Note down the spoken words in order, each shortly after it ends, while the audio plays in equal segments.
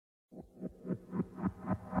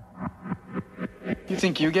You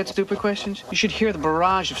think you get stupid questions? You should hear the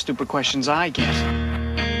barrage of stupid questions I get.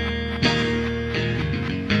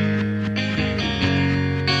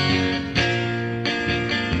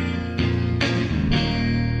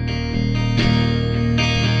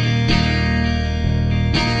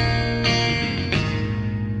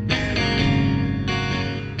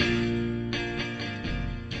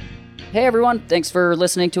 Hey everyone, thanks for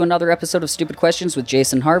listening to another episode of Stupid Questions with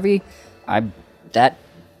Jason Harvey. I'm that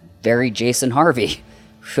very Jason Harvey.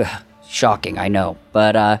 Shocking, I know.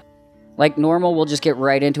 But like normal, we'll just get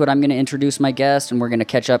right into it. I'm going to introduce my guest and we're going to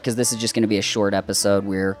catch up because this is just going to be a short episode.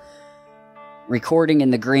 We're recording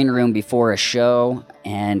in the green room before a show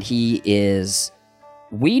and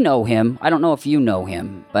we know him. I don't know if you know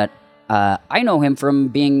him, but I know him from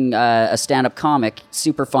being a stand-up comic,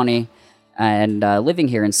 super funny, and living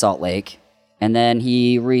here in Salt Lake. And then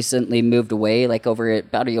he recently moved away, like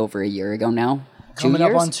about over a year ago now. Coming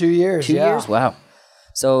up on 2 years. 2 years? Wow.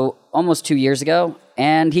 So almost 2 years ago.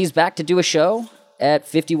 And he's back to do a show at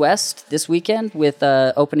 50 West this weekend with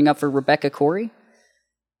opening up for Rebecca Corey.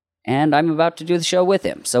 And I'm about to do the show with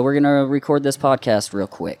him. So we're going to record this podcast real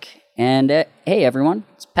quick. And hey, everyone,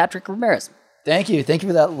 it's Patrick Ramirez. Thank you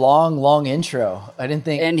for that long intro. I didn't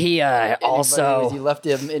think. And he also you left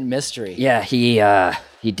him in mystery. Yeah,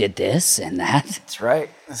 he did this and that. That's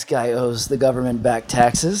right. This guy owes the government back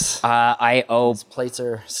taxes. I owe. His plates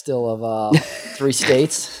are still of 3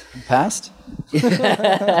 states past.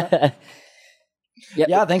 Yep.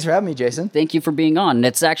 Yeah, thanks for having me, Jason. Thank you for being on.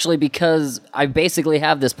 It's actually because I basically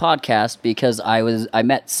have this podcast because I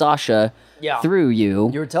met Sasha through you.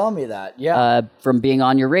 You were telling me that, yeah. From being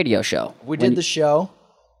on your radio show. We did the show.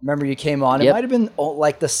 Remember you came on. It might have been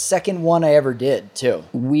like the second one I ever did, too.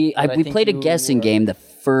 We played a guessing game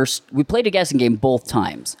we played a guessing game both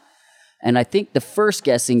times. And I think the first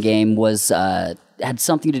guessing game was had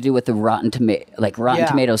something to do with the Rotten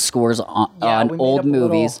Tomatoes scores on old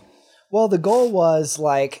movies. Well, the goal was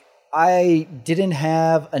like I didn't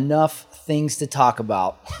have enough things to talk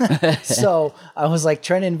about. So I was like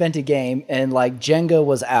trying to invent a game and like Jenga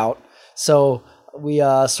was out. So we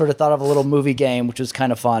sort of thought of a little movie game, which was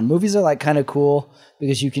kind of fun. Movies are like kind of cool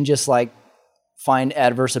because you can just like find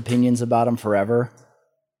adverse opinions about them forever.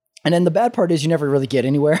 And then the bad part is you never really get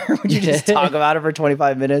anywhere when you just talk about it for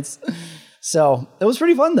 25 minutes. So it was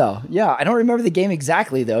pretty fun, though. Yeah, I don't remember the game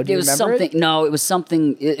exactly, though. Do you remember it? No, it was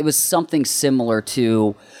something similar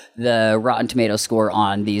to the Rotten Tomatoes score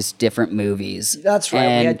on these different movies. That's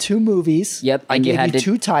right. We had 2 movies. Yep. I gave you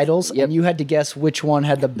 2 titles, and you had to guess which one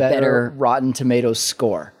had the better Rotten Tomatoes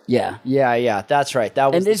score. Yeah. Yeah. That's right.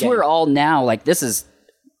 That was. And these were all now like this is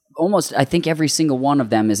almost. I think every single one of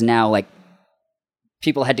them is now like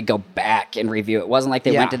people had to go back and review. It wasn't like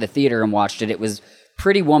they went to the theater and watched it. It was.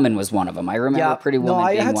 Pretty Woman was one of them. I remember Pretty Woman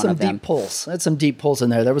being one of them. I had some deep pulls. I had some deep pulls in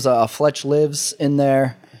there. There was a Fletch Lives in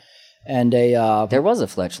there, and a there was a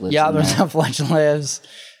Fletch Lives. Yeah, there was a Fletch Lives,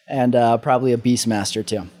 and probably a Beastmaster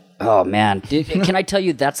too. Oh man, can I tell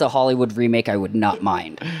you that's a Hollywood remake I would not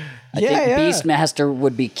mind. I think Beastmaster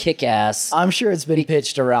would be kick-ass. I'm sure it's been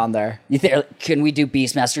pitched around there. Can we do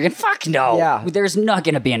Beastmaster again? Fuck no. Yeah. There's not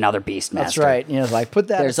going to be another Beastmaster. That's right. Like put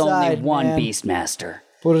that. There's aside, only one man. Beastmaster.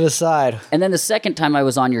 Put it aside. And then the second time I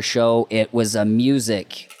was on your show, it was a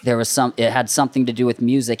music. It had something to do with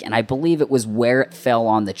music, and I believe it was where it fell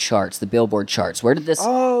on the charts, the Billboard charts. Where did this?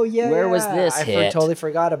 Oh yeah. Where was this hit? I totally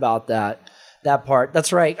forgot about that part.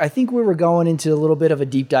 That's right. I think we were going into a little bit of a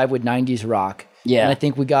deep dive with 90s rock. Yeah. And I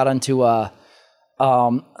think we got onto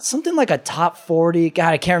something like a top 40.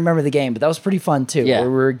 God, I can't remember the game, but that was pretty fun too. Yeah. Where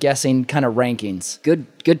we were guessing kind of rankings.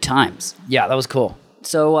 Good times. Yeah, that was cool.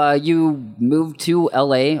 So you moved to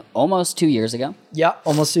LA almost 2 years ago. Yeah,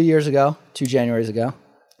 almost 2 years ago, 2 Januaries ago.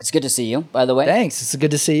 It's good to see you, by the way. Thanks. It's good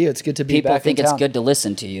to see you. It's good to be back in town. People think it's good to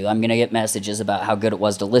listen to you. I'm going to get messages about how good it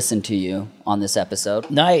was to listen to you on this episode.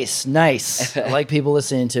 Nice. I like people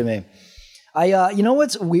listening to me. You know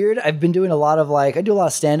what's weird? I've been doing a lot of I do a lot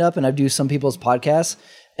of stand-up and I do some people's podcasts,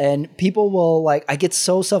 and people will I get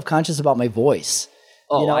so self-conscious about my voice.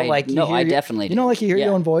 Oh, I definitely do. You know, like you hear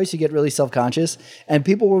your own voice, you get really self-conscious, and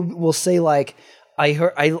people will say I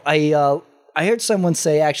heard someone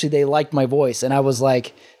say actually they liked my voice, and I was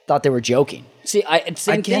thought they were joking. See, I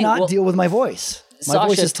cannot deal with my voice. My Sasha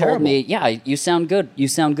voice is terrible. told me, you sound good. You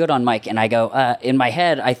sound good on mic, and I go in my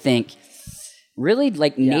head, I think. Really,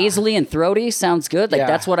 nasally and throaty sounds good.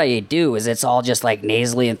 That's what I do. Is it's all just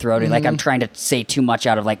nasally and throaty. Mm-hmm. I'm trying to say too much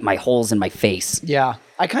out of my holes in my face. Yeah,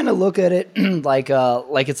 I kind of look at it like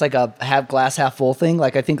it's like a half glass half full thing. I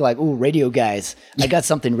think ooh, radio guys. I got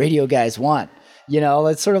something radio guys want.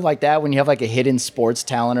 It's sort of like that when you have like a hidden sports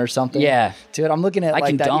talent or something. Yeah. To it, I'm looking at I like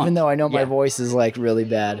can that, dunk. even though I know my Yeah. voice is like really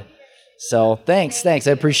bad. So thanks,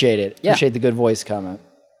 I appreciate it. Yeah. Appreciate the good voice comment.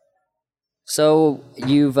 So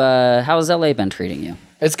you've how's LA been treating you?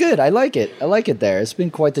 It's good. I like it. There. It's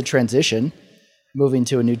been quite the transition, moving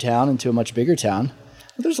to a new town into a much bigger town.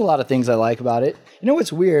 But there's a lot of things I like about it. You know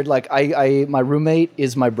what's weird? Like my roommate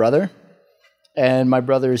is my brother, and my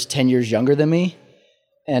brother is 10 years younger than me.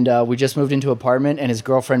 And we just moved into an apartment, and his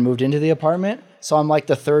girlfriend moved into the apartment. So I'm like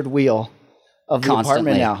the third wheel of the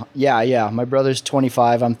Constantly. apartment now. Yeah. My brother's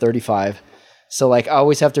 25. I'm 35. So like I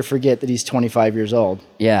always have to forget that he's 25 years old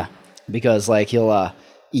Yeah. because like he'll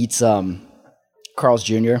eat some Carl's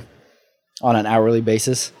Jr. on an hourly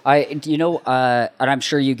basis. And I'm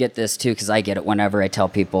sure you get this too, because I get it whenever I tell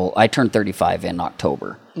people I turned 35 in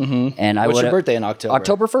October. Mm-hmm. And What's your birthday in October?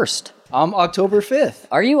 October 1st. I'm October 5th.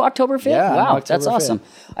 Are you October 5th? Yeah, I'm Wow, October that's 5th. awesome.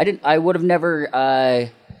 I would have never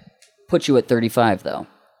put you at 35 though.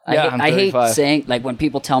 Yeah, I'm I hate 35. saying, like, when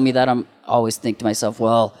people tell me that, I'm always think to myself,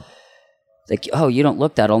 well, like, oh, you don't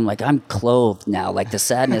look that old. I'm like, I'm clothed now. Like, the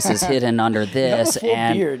sadness is hidden under You have this. a full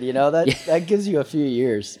And beard, that gives you a few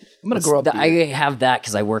years. I'm gonna grow up. I have that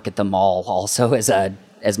because I work at the mall also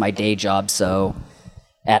as my day job. So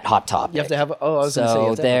at Hot Topic. You have to have. I was gonna say you So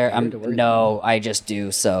have to there, have a beard to work. no, I just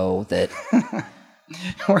do so that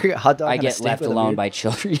Work at Hot Dog I on a get stick left with a alone beard. by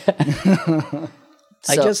children.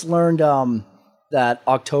 I So- just learned that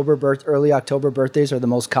early October birthdays are the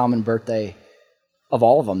most common birthday of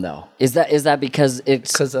all of them, though. Is that because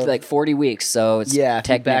it's 'Cause of- like 40 weeks? So it's Yeah, if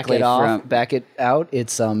you back technically it off, from back it out.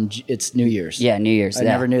 It's New Year's. yeah New Year's. I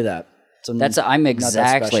yeah. never knew that. So I'm not that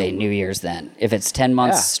exactly special. New Year's then. If it's 10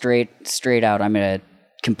 months Yeah. straight out, I'm a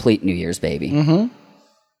complete New Year's baby. Mm-hmm.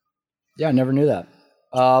 Yeah, I never knew that.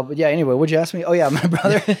 But yeah, anyway, what'd you ask me? Oh yeah, my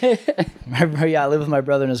brother. I live with my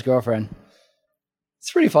brother and his girlfriend.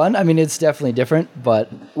 It's pretty fun. I mean, it's definitely different, but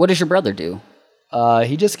What does your brother do?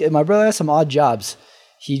 my brother has some odd jobs.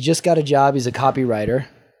 He just got a job. He's a copywriter.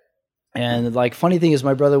 And like, funny thing is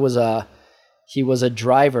my brother was a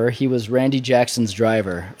driver. He was Randy Jackson's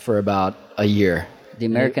driver for about a year. The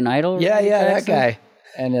American Idol? Yeah, Randy that Jackson? guy.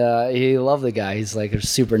 And he loved the guy. He's like a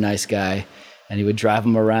super nice guy. And he would drive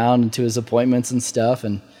him around to his appointments and stuff.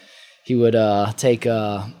 And he would take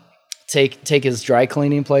his dry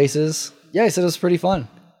cleaning places. Yeah, he said it was pretty fun.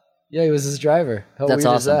 Yeah, he was his driver. How That's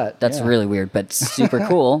weird awesome. is that? That's Yeah. really weird, but super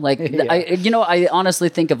cool. Like, Yeah. I honestly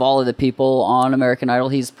think of all of the people on American Idol,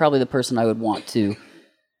 he's probably the person I would want to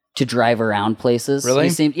drive around places. Really?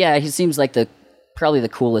 He seems like probably the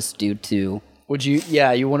coolest dude to Would you?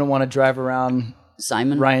 Yeah, you wouldn't want to drive around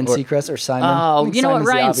Simon. Ryan Or- Seacrest or Simon? Oh, I think you know what, Simon's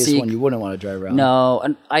the Ryan obvious one you wouldn't want to drive around. No,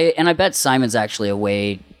 and I bet Simon's actually a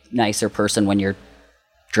way nicer person when you're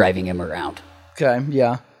driving him around. Okay,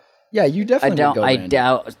 yeah. Yeah, you definitely would go Randy.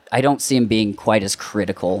 I don't see him being quite as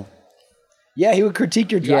critical. Yeah, he would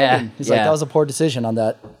critique your Yeah, driving. He's like, yeah. that was a poor decision on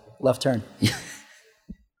that left turn.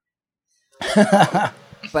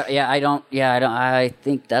 But I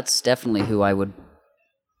think that's definitely who I would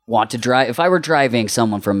want to drive. If I were driving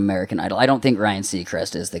someone from American Idol, I don't think Ryan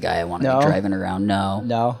Seacrest is the guy I want to No? be driving around. No.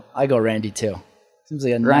 No, I go Randy too. Seems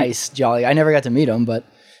like a nice, jolly. I never got to meet him, but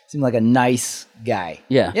seemed like a nice guy.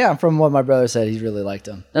 Yeah. Yeah, from what my brother said, he really liked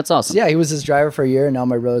him. That's awesome. Yeah, he was his driver for a year, and now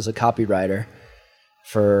my brother's a copywriter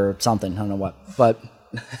for something. I don't know what, but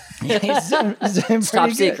he's doing It's pretty top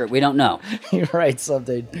good. secret. We don't know. He writes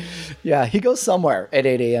something. Yeah, he goes somewhere at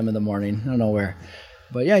 8 a.m. in the morning. I don't know where,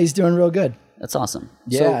 but yeah, he's doing real good. That's awesome.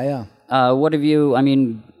 Yeah, So, what have you? I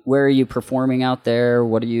mean, where are you performing out there?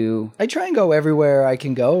 What do you? I try and go everywhere I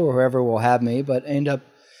can go, or wherever will have me, but I end up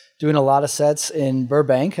doing a lot of sets in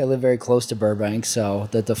Burbank. I live very close to Burbank, so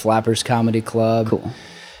at the Flappers Comedy Club. Cool.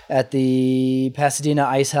 At the Pasadena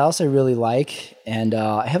Ice House, I really like. And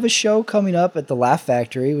I have a show coming up at the Laugh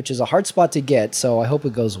Factory, which is a hard spot to get, so I hope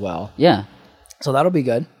it goes well. Yeah. So that'll be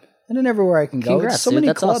good. And then everywhere I can go. Congrats, There's so dude. many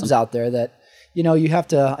That's clubs awesome. out there that,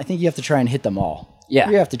 I think you have to try and hit them all. Yeah.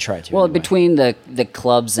 You have to try to. Well, anyway. between the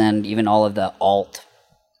clubs and even all of the alt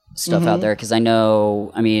stuff out there, because I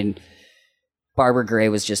know, Barbara Gray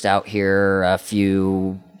was just out here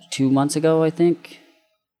 2 months ago, I think.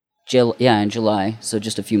 In July, so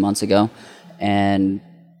just a few months ago. And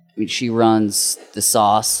she runs The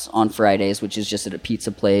Sauce on Fridays, which is just at a pizza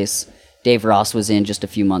place. Dave Ross was in just a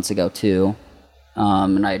few months ago, too.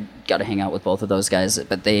 And I got to hang out with both of those guys,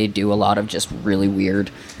 but they do a lot of just really weird.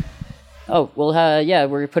 Oh, well,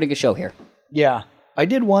 we're putting a show here. Yeah. I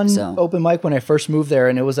did one So- open mic when I first moved there,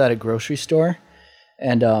 and it was at a grocery store.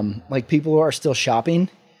 And people are still shopping.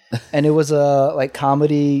 And it was a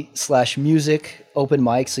comedy / music open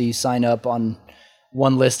mic. So you sign up on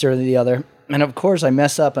one list or the other. And of course, I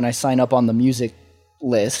mess up and I sign up on the music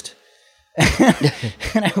list.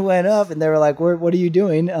 And I went up and they were like, what are you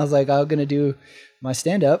doing? I was like, I'm going to do my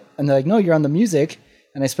stand-up. And they're like, no, you're on the music.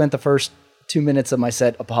 And I spent the first 2 minutes of my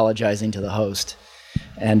set apologizing to the host.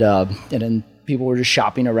 And then people were just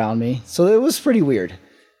shopping around me. So it was pretty weird.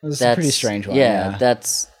 It was a pretty strange one. Yeah,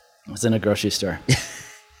 that's... I was in a grocery store.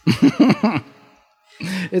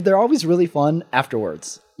 They're always really fun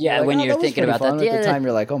afterwards. Yeah, like, when you're thinking about that. At the time,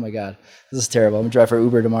 you're like, oh my God, this is terrible. I'm going to drive for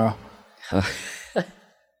Uber tomorrow.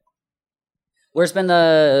 Where's been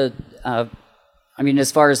the... I mean,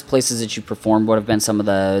 as far as places that you performed, what have been some of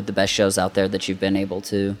the best shows out there that you've been able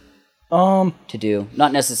to do?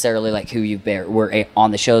 Not necessarily like who you were on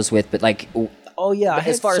the shows with, but like... Oh yeah,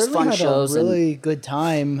 as far as fun shows, a really good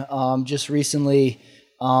time. Just recently,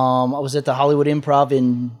 I was at the Hollywood Improv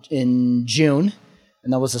in June,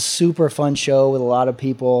 and that was a super fun show with a lot of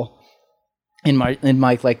people in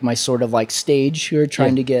my sort of like stage who are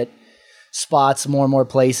trying to get spots more and more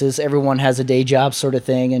places. Everyone has a day job sort of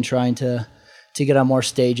thing, and trying to get on more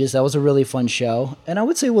stages. That was a really fun show, and I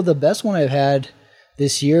would say the best one I've had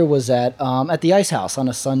this year was at the Ice House on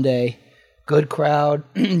a Sunday. Good crowd.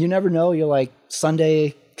 You never know. You're like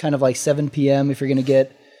Sunday, kind of like 7 p.m. if you're going to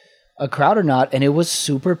get a crowd or not. And it was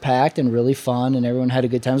super packed and really fun, and everyone had a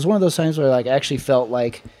good time. It was one of those times where I like actually felt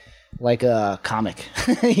like a comic,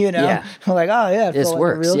 you know? Yeah. Like, oh yeah, it this felt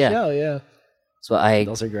works. like a real yeah. show. Yeah. So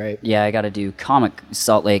those are great. Yeah, I got to do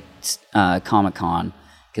Salt Lake Comic Con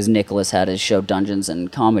because Nicholas had his show Dungeons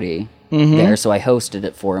and Comedy there. So I hosted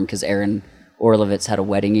it for him because Aaron Orlovitz had a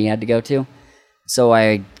wedding he had to go to. So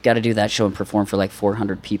I got to do that show and perform for like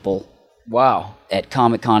 400 people. Wow. At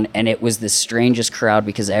Comic-Con, and it was the strangest crowd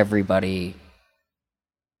because everybody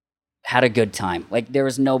had a good time. Like, there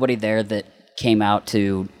was nobody there that came out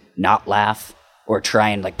to not laugh or try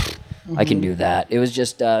and like, I can do that. It was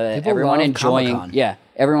just everyone enjoying. Comic-Con.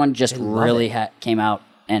 Everyone just really came out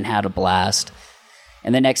and had a blast.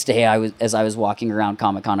 And the next day, as I was walking around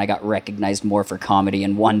Comic-Con, I got recognized more for comedy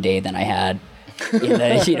in one day than I had in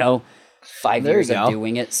the 5 years of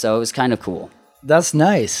doing it. So it was kind of cool. That's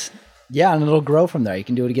nice. Yeah, and it'll grow from there. You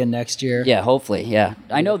can do it again next year. Yeah, hopefully. Yeah,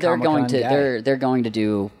 I know they're going to. Guy. They're going to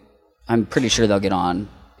do. I'm pretty sure they'll get on.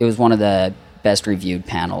 It was one of the best reviewed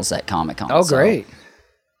panels at Comic-Con. Oh, great!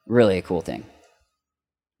 Really a cool thing.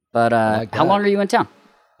 But how long are you in town?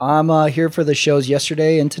 I'm here for the shows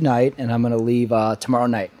yesterday and tonight, and I'm going to leave tomorrow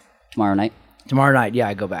night. Tomorrow night? Tomorrow night, yeah,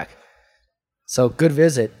 I go back. So good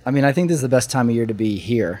visit. I mean, I think this is the best time of year to be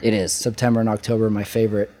here. It is. September and October are my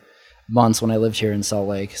favorite months when I lived here in Salt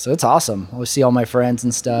Lake. So it's awesome. I always see all my friends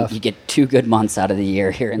and stuff. You get 2 good months out of the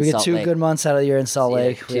year here in Salt Lake. We get 2 good months out of the year in Salt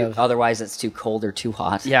Lake. Otherwise, it's too cold or too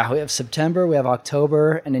hot. Yeah, we have September, we have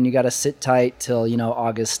October, and then you got to sit tight till,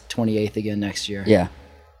 August 28th again next year. Yeah.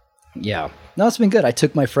 Yeah. No, it's been good. I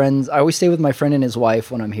took my friends. I always stay with my friend and his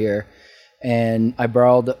wife when I'm here. And I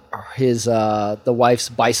borrowed the wife's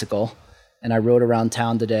bicycle, and I rode around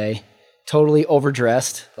town today. Totally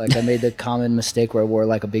overdressed. Like, I made the common mistake where I wore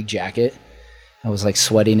like a big jacket. I was like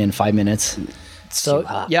sweating in 5 minutes. So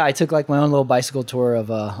yeah, I took like my own little bicycle tour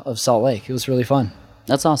of Salt Lake. It was really fun.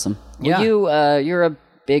 That's awesome. Yeah. You're a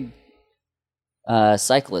big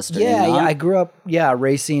cyclist. Yeah, I grew up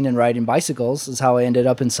racing and riding bicycles is how I ended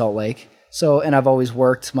up in Salt Lake. So, and I've always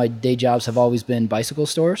worked, my day jobs have always been bicycle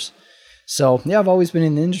stores. So, yeah, I've always been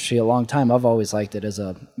in the industry a long time. I've always liked it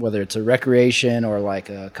whether it's a recreation or like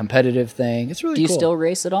a competitive thing. It's really cool. Do you still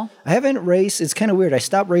race at all? I haven't raced. It's kind of weird. I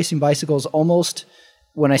stopped racing bicycles almost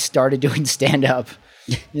when I started doing stand-up.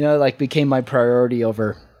 Like became my priority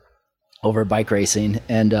over bike racing.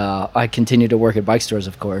 And I continue to work at bike stores,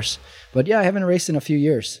 of course. But yeah, I haven't raced in a few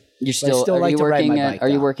years. You still like to ride my bike? Are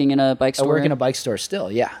you working in a bike store? I work in a bike store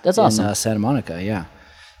still, yeah. That's awesome. In Santa Monica, yeah.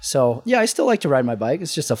 So, yeah, I still like to ride my bike.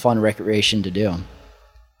 It's just a fun recreation to do.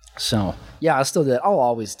 So, yeah, I'll still do it. I'll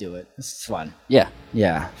always do it. It's fun. Yeah.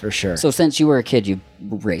 Yeah, for sure. So, since you were a kid, you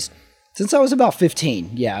raced? Since I was about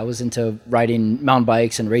 15, yeah, I was into riding mountain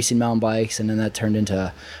bikes and racing mountain bikes, and then that turned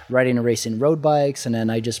into riding and racing road bikes, and then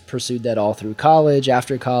I just pursued that all through college,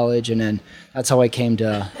 after college, and then that's how I came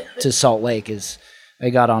to Salt Lake is I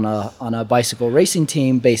got on a bicycle racing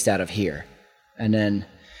team based out of here. And then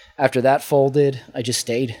after that folded, I just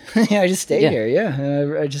stayed. I just stayed here,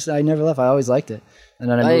 yeah. I never left. I always liked it. And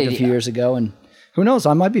then I moved a few years ago, and who knows,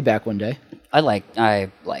 I might be back one day. I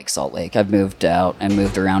like Salt Lake. I've moved out and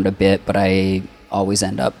moved around a bit, but I always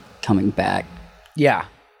end up coming back. Yeah.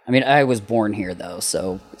 I mean, I was born here, though,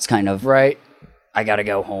 so it's kind of... Right. I got to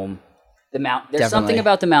go home. There's something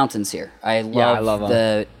about the mountains here. I love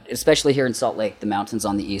them. Especially here in Salt Lake, the mountains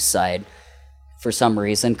on the east side, for some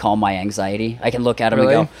reason, calm my anxiety. I can look at them and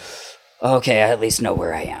go, okay, I at least know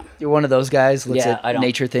where I am. You're one of those guys looks Yeah, I at don't-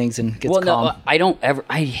 nature things and gets Well, calm. no, I don't ever.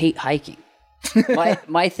 I hate hiking.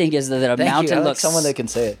 My thing is that a Thank mountain you. I like looks someone that can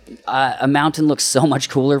say it. a mountain looks so much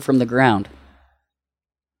cooler from the ground.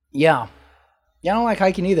 Yeah. Yeah, I don't like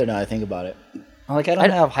hiking either now I think about it. I don't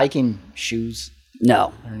have hiking shoes.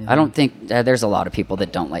 No, I don't think there's a lot of people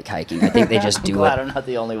that don't like hiking. I think they just do Glad it. I'm not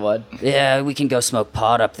the only one. Yeah, we can go smoke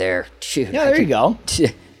pot up there. Dude, Yeah, there you go.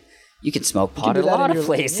 You can smoke You pot can do at a that lot in of your-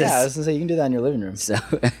 places. Yeah, I was gonna say you can do that in your living room. So,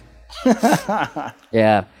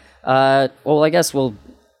 yeah. Well, I guess we'll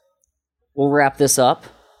wrap this up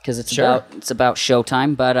because it's Sure. about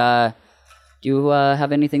showtime. But do you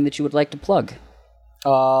have anything that you would like to plug?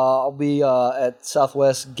 I'll be at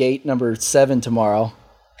Southwest Gate number 7 tomorrow,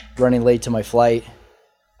 running late to my flight.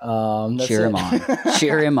 That's Cheer him it. on.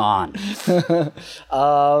 Cheer him on.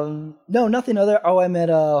 No, nothing other. Oh, I'm at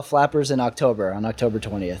Flappers in October, on October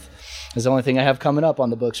 20th. That's the only thing I have coming up on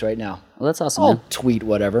the books right now. Well, that's awesome, I'll man. tweet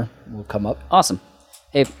whatever will come up. Awesome.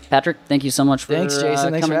 Hey, Patrick, thank you so much for Thanks,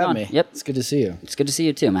 Jason. Thanks for coming having on. me. Yep, It's good to see you. it's good to see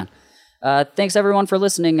you too, man. Thanks everyone for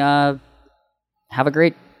listening. Have a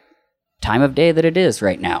great time of day that it is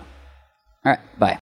right now. All right, bye.